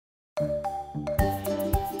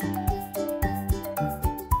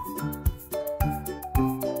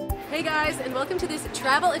Hey guys, and welcome to this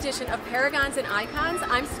travel edition of Paragons and Icons.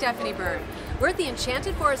 I'm Stephany BYRNE. We're at the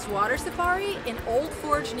Enchanted Forest Water Safari in Old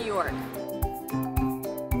Forge, New York.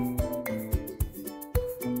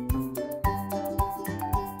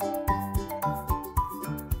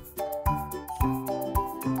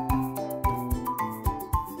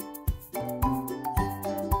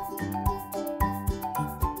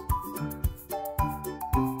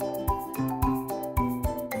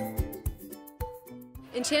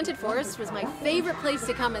 Enchanted Forest was my favorite place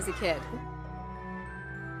to come as a kid.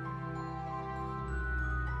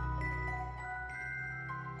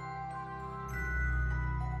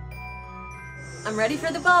 I'm ready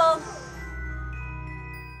for the ball.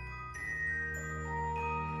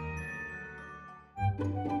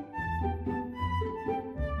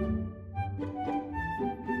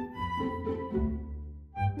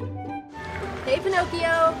 Hey,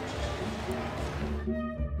 Pinocchio.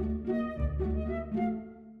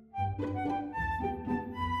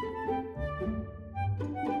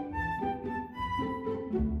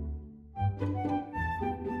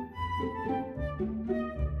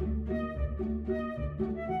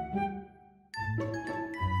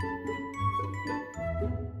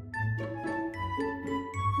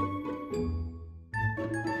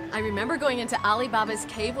 I remember going into Alibaba's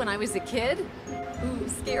cave when I was a kid. Ooh,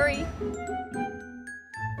 scary.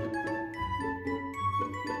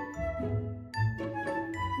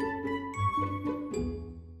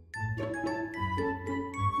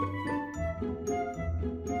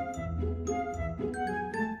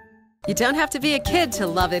 You don't have to be a kid to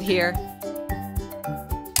love it here.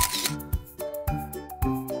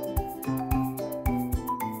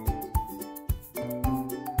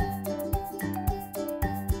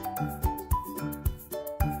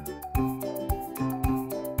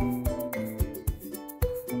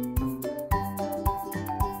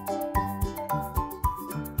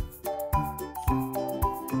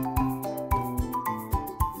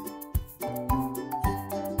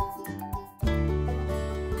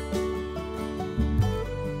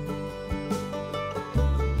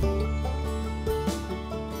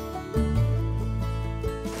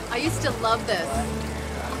 I used to love this.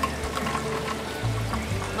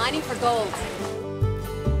 Mining for gold.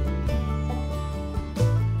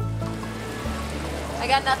 I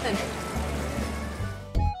got nothing.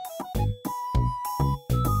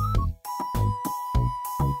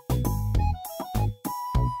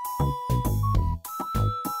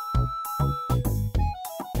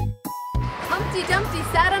 Humpty Dumpty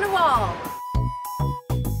sat on a wall.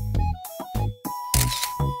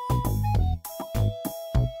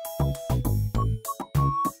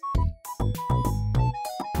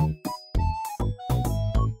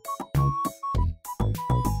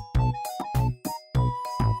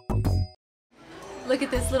 Look at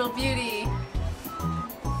this little beauty.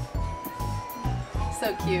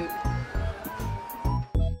 So cute.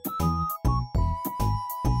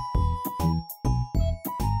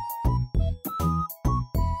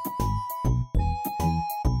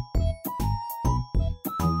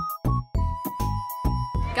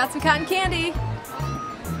 Got some cotton candy.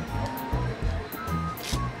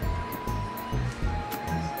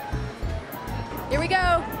 Here we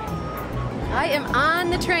go. I am on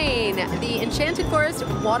the train, the Enchanted Forest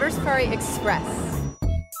Water Safari Express.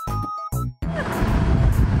 All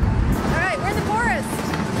right, we're in the forest.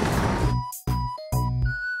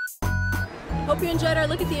 Hope you enjoyed our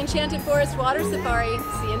look at the Enchanted Forest Water Safari.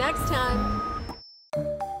 See you next time.